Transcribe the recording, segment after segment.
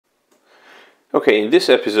Okay, in this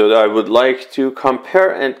episode I would like to compare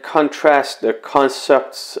and contrast the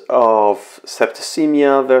concepts of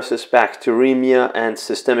septicemia versus bacteremia and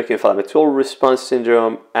systemic inflammatory response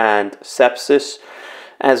syndrome and sepsis,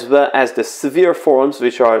 as well as the severe forms,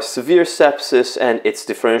 which are severe sepsis and its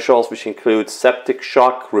differentials, which include septic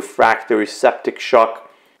shock, refractory septic shock,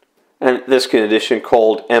 and this condition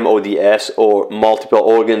called MODS or multiple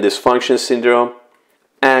organ dysfunction syndrome.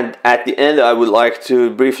 And at the end, I would like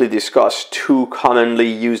to briefly discuss two commonly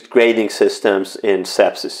used grading systems in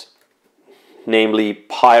sepsis, namely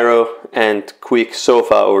PIRO and Quick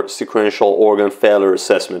SOFA or Sequential Organ Failure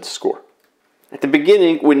Assessment Score. At the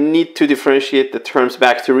beginning, we need to differentiate the terms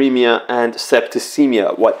bacteremia and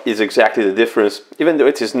septicemia. What is exactly the difference? Even though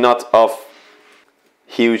it is not of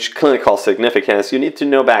huge clinical significance, you need to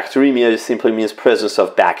know bacteremia simply means presence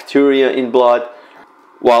of bacteria in blood,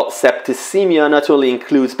 while septicemia not only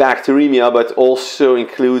includes bacteremia but also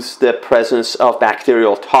includes the presence of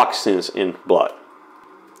bacterial toxins in blood.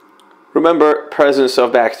 Remember, presence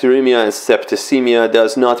of bacteremia and septicemia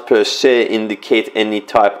does not per se indicate any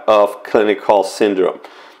type of clinical syndrome.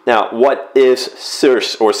 Now, what is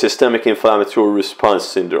SIRS or systemic inflammatory response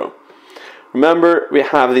syndrome? Remember, we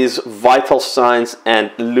have these vital signs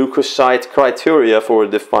and leukocyte criteria for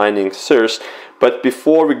defining SIRS. But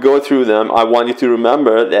before we go through them, I want you to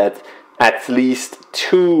remember that at least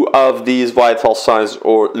two of these vital signs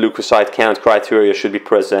or leukocyte count criteria should be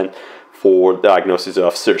present for diagnosis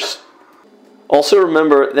of SIRS. Also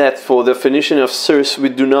remember that for definition of SIRS, we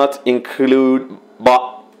do not include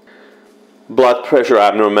blood pressure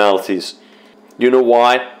abnormalities. You know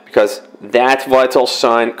why? Because that vital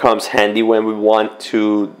sign comes handy when we want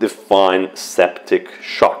to define septic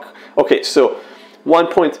shock. Okay, so one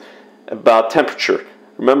point about temperature.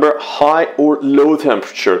 Remember, high or low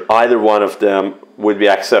temperature, either one of them would be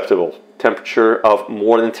acceptable. Temperature of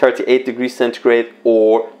more than 38 degrees centigrade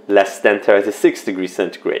or less than 36 degrees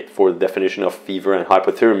centigrade for the definition of fever and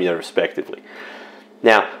hypothermia respectively.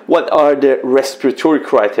 Now, what are the respiratory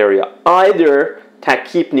criteria? Either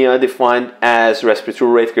tachypnea, defined as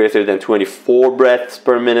respiratory rate greater than 24 breaths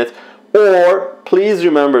per minute, or, please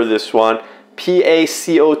remember this one,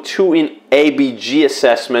 PaCO2 in ABG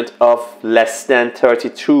assessment of less than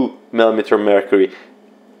 32 mm mercury,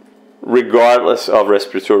 regardless of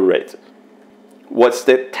respiratory rate. What's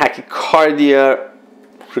the tachycardia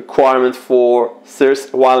requirement for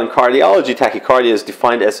SIRS? While in cardiology, tachycardia is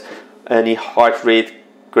defined as any heart rate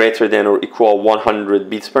greater than or equal 100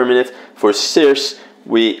 beats per minute. For SIRS,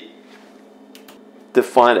 we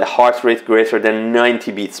define a heart rate greater than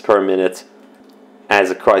 90 beats per minute as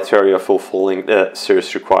a criteria fulfilling the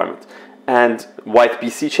SIRS requirement. And white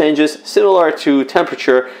BC changes, similar to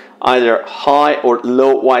temperature, either high or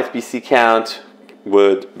low white BC count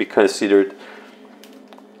would be considered.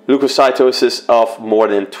 Leukocytosis of more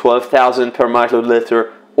than 12,000 per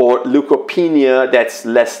microliter, or leukopenia that's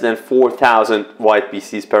less than 4,000 white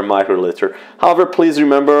BCs per microliter. However, please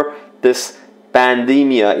remember this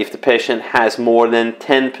bandemia. If the patient has more than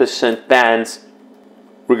 10% bands,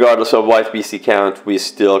 regardless of white BC count, we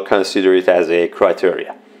still consider it as a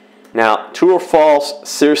criteria. Now, true or false,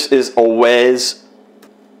 SIRS is always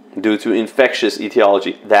due to infectious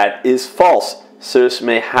etiology. That is false. SIRS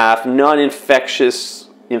may have non-infectious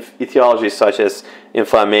etiologies such as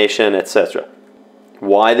inflammation, etc.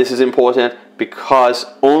 Why this is important? Because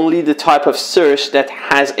only the type of SIRS that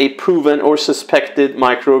has a proven or suspected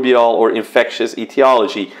microbial or infectious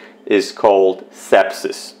etiology is called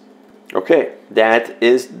sepsis. Okay, that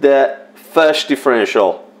is the first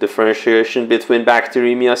differentiation between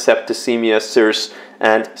bacteremia, septicemia, SIRS,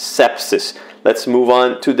 and sepsis. Let's move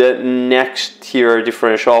on to the next tier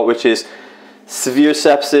differential, which is severe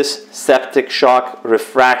sepsis, septic shock,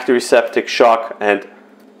 refractory septic shock, and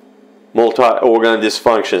multi-organ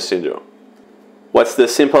dysfunction syndrome. What's the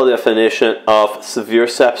simple definition of severe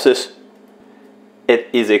sepsis? It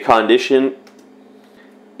is a condition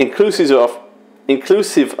inclusive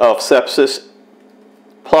of sepsis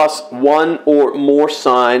plus one or more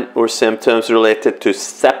sign or symptoms related to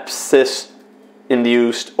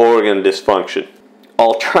sepsis-induced organ dysfunction.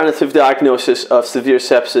 Alternative diagnosis of severe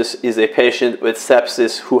sepsis is a patient with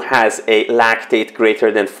sepsis who has a lactate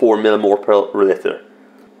greater than 4 millimole per liter.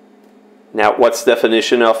 Now, what's the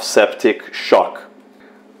definition of septic shock?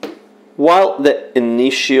 While the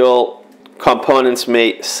initial components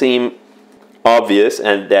may seem obvious,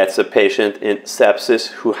 and that's a patient in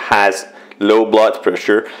sepsis who has low blood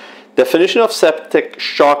pressure, definition of septic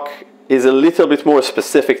shock is a little bit more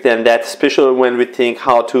specific than that, especially when we think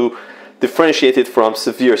how to differentiate it from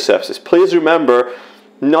severe sepsis. Please remember,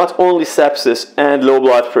 not only sepsis and low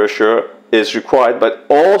blood pressure is required, but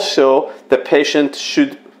also the patient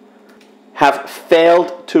should have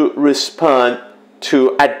failed to respond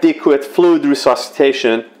to adequate fluid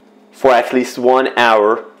resuscitation for at least 1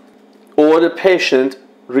 hour, or the patient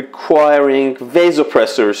requiring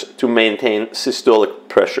vasopressors to maintain systolic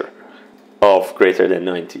pressure of greater than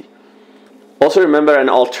 90. Also remember, an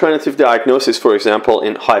alternative diagnosis, for example,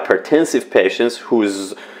 in hypertensive patients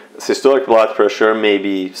whose systolic blood pressure may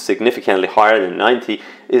be significantly higher than 90,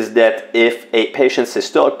 is that if a patient's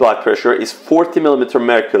systolic blood pressure is 40 millimeter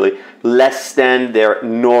mercury less than their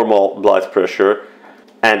normal blood pressure,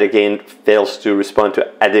 and again fails to respond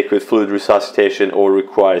to adequate fluid resuscitation or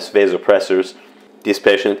requires vasopressors, this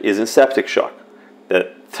patient is in septic shock.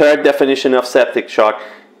 The third definition of septic shock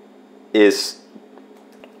is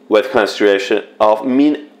with consideration of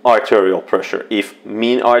mean arterial pressure. If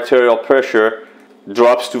mean arterial pressure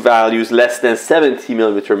drops to values less than 70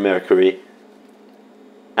 millimeter mercury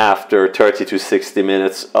after 30 to 60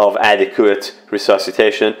 minutes of adequate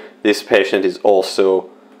resuscitation, this patient is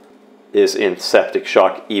in septic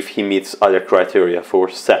shock if he meets other criteria for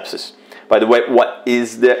sepsis. By the way, what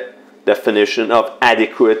is the definition of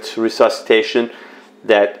adequate resuscitation?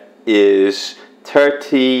 That is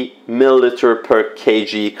 30 milliliter per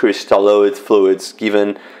kg crystalloid fluids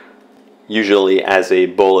given usually as a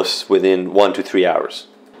bolus within 1 to 3 hours.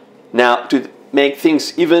 Now, to make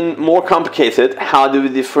things even more complicated, how do we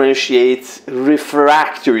differentiate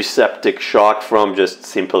refractory septic shock from just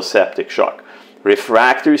simple septic shock?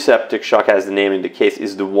 Refractory septic shock, as the name indicates,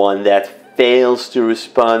 is the one that fails to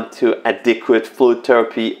respond to adequate fluid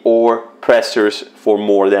therapy or pressors for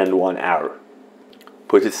more than 1 hour.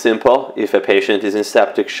 Put it simple, if a patient is in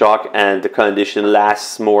septic shock and the condition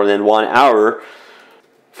lasts more than 1 hour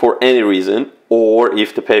for any reason, or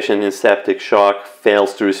if the patient in septic shock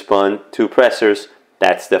fails to respond to pressors,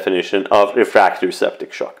 that's definition of refractory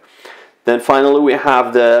septic shock. Then finally we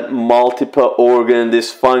have the multiple organ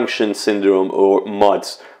dysfunction syndrome, or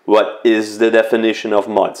MODS. What is the definition of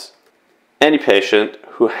MODS? Any patient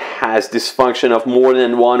who has dysfunction of more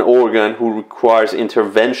than one organ who requires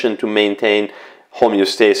intervention to maintain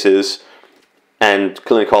homeostasis and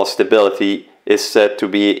clinical stability is said to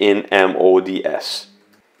be in MODS.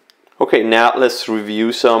 Okay, now let's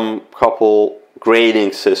review some couple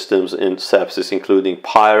grading systems in sepsis, including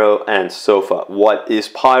PIRO and SOFA. What is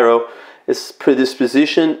PIRO? It's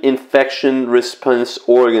predisposition, infection, response,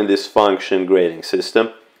 organ dysfunction grading system.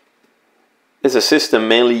 It's a system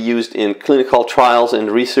mainly used in clinical trials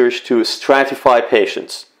and research to stratify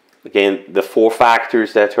patients. Again, the 4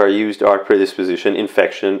 factors that are used are predisposition,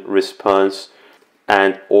 infection, response,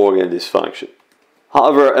 and organ dysfunction.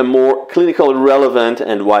 However, a more clinically relevant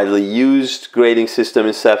and widely used grading system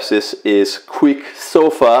in sepsis is quick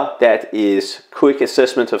SOFA, that is quick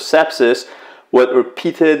assessment of sepsis with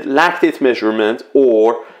repeated lactate measurement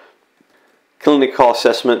or clinical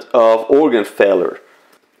assessment of organ failure.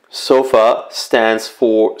 SOFA stands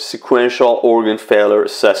for Sequential Organ Failure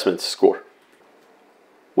Assessment Score.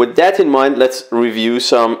 With that in mind, let's review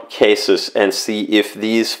some cases and see if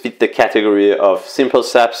these fit the category of simple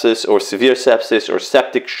sepsis or severe sepsis or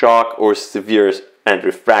septic shock or severe and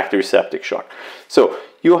refractory septic shock. So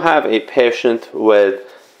you have a patient with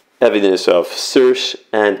evidence of SIRS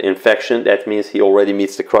and infection. That means he already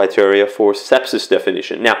meets the criteria for sepsis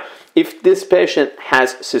definition. Now, if this patient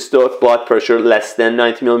has systolic blood pressure less than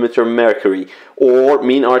 90 millimeter mercury or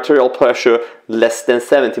mean arterial pressure less than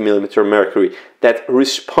 70 millimeter mercury that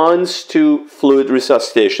responds to fluid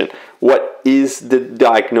resuscitation, what is the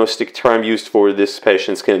diagnostic term used for this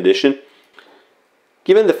patient's condition?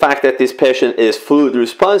 Given the fact that this patient is fluid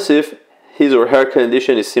responsive, his or her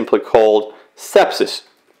condition is simply called sepsis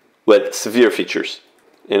with severe features.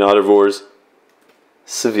 In other words,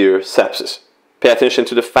 severe sepsis. Pay attention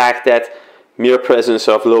to the fact that mere presence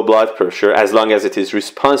of low blood pressure, as long as it is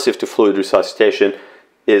responsive to fluid resuscitation,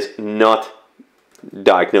 is not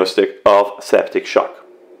diagnostic of septic shock.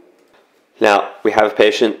 Now, we have a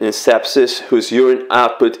patient in sepsis whose urine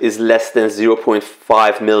output is less than 0.5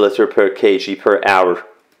 milliliter per kg per hour,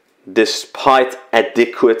 despite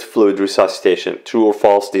adequate fluid resuscitation. True or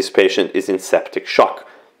false, this patient is in septic shock.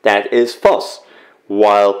 That is false.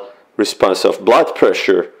 While response of blood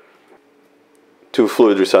pressure to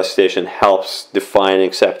fluid resuscitation helps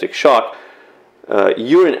defining septic shock,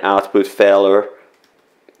 urine output failure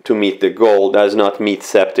to meet the goal does not meet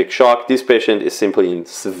septic shock. This patient is simply in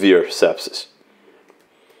severe sepsis.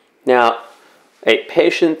 Now, a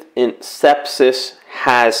patient in sepsis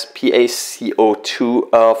has PaCO2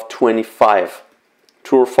 of 25.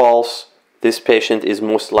 True or false, this patient is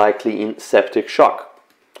most likely in septic shock.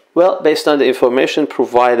 Well, based on the information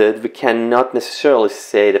provided, we cannot necessarily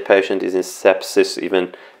say the patient is in sepsis,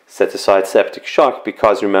 even set aside septic shock,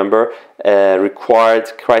 because remember,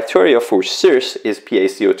 required criteria for SIRS is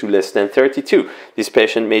PaCO2 less than 32. This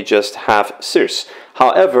patient may just have SIRS.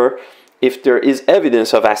 However, if there is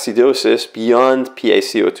evidence of acidosis beyond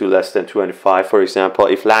PaCO2 less than 25, for example,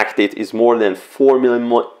 if lactate is more than 4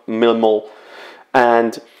 millimole,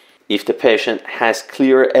 and if the patient has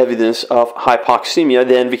clear evidence of hypoxemia,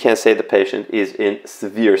 then we can say the patient is in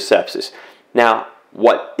severe sepsis. Now,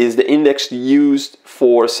 what is the index used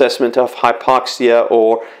for assessment of hypoxia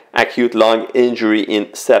or acute lung injury in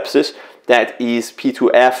sepsis? That is P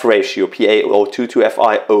to F ratio, PaO2 to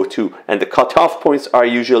FiO2, and the cutoff points are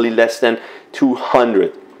usually less than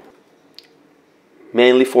 200.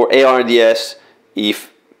 Mainly for ARDS,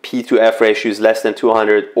 if P to F ratio is less than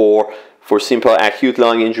 200, or for simple acute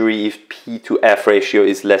lung injury, if P to F ratio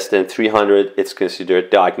is less than 300, it's considered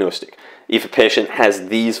diagnostic. If a patient has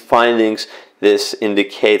these findings, this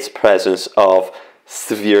indicates presence of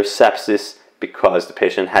severe sepsis because the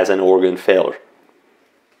patient has an organ failure.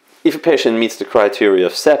 If a patient meets the criteria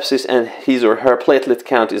of sepsis and his or her platelet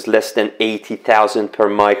count is less than 80,000 per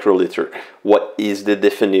microliter, what is the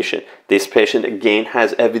definition? This patient again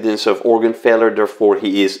has evidence of organ failure, therefore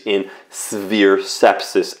he is in severe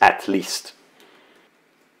sepsis at least.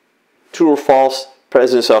 True or false?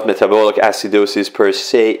 Presence of metabolic acidosis per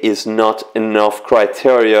se is not enough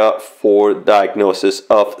criteria for diagnosis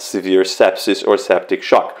of severe sepsis or septic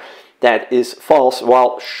shock. That is false.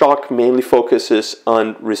 While shock mainly focuses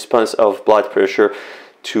on response of blood pressure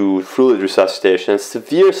to fluid resuscitation,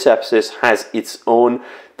 severe sepsis has its own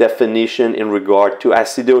definition in regard to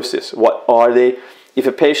acidosis. What are they? If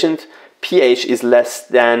a patient pH is less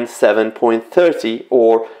than 7.30,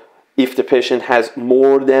 or if the patient has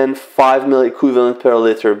more than 5 milliequivalent per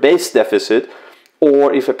liter base deficit,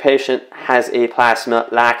 or if a patient has a plasma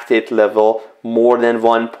lactate level more than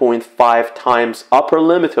 1.5 times upper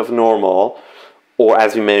limit of normal, or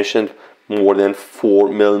as we mentioned, more than 4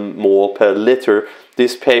 millimole per liter,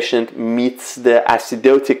 this patient meets the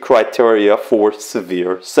acidotic criteria for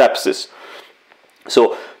severe sepsis.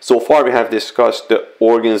 So far we have discussed the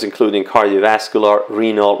organs including cardiovascular,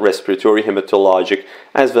 renal, respiratory, hematologic,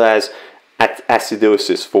 as well as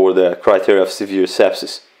acidosis for the criteria of severe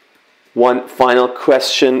sepsis. One final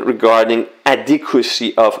question regarding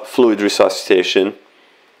adequacy of fluid resuscitation.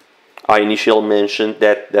 I initially mentioned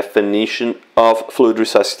that definition of fluid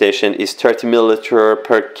resuscitation is 30 milliliter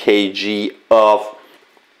per kg of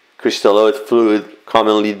crystalloid fluid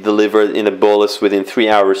commonly delivered in a bolus within 3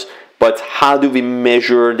 hours. But how do we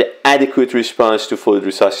measure the adequate response to fluid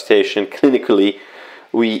resuscitation clinically?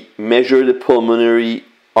 We measure the pulmonary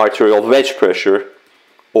arterial wedge pressure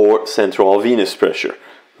or central venous pressure.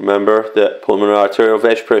 Remember, the pulmonary arterial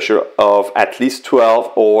wedge pressure of at least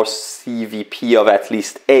 12 or CVP of at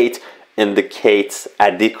least 8 indicates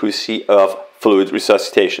adequacy of fluid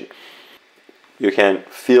resuscitation. You can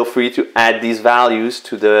feel free to add these values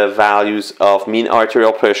to the values of mean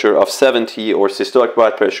arterial pressure of 70 or systolic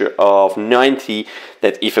blood pressure of 90,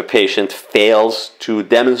 that if a patient fails to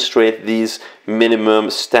demonstrate these minimum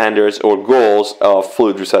standards or goals of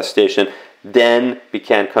fluid resuscitation, then we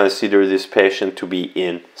can consider this patient to be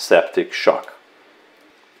in septic shock.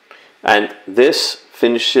 And this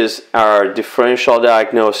finishes our differential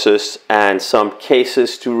diagnosis and some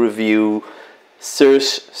cases to review: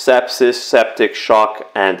 SIRS, sepsis, septic shock,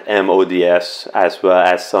 and MODS, as well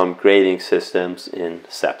as some grading systems in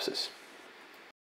sepsis.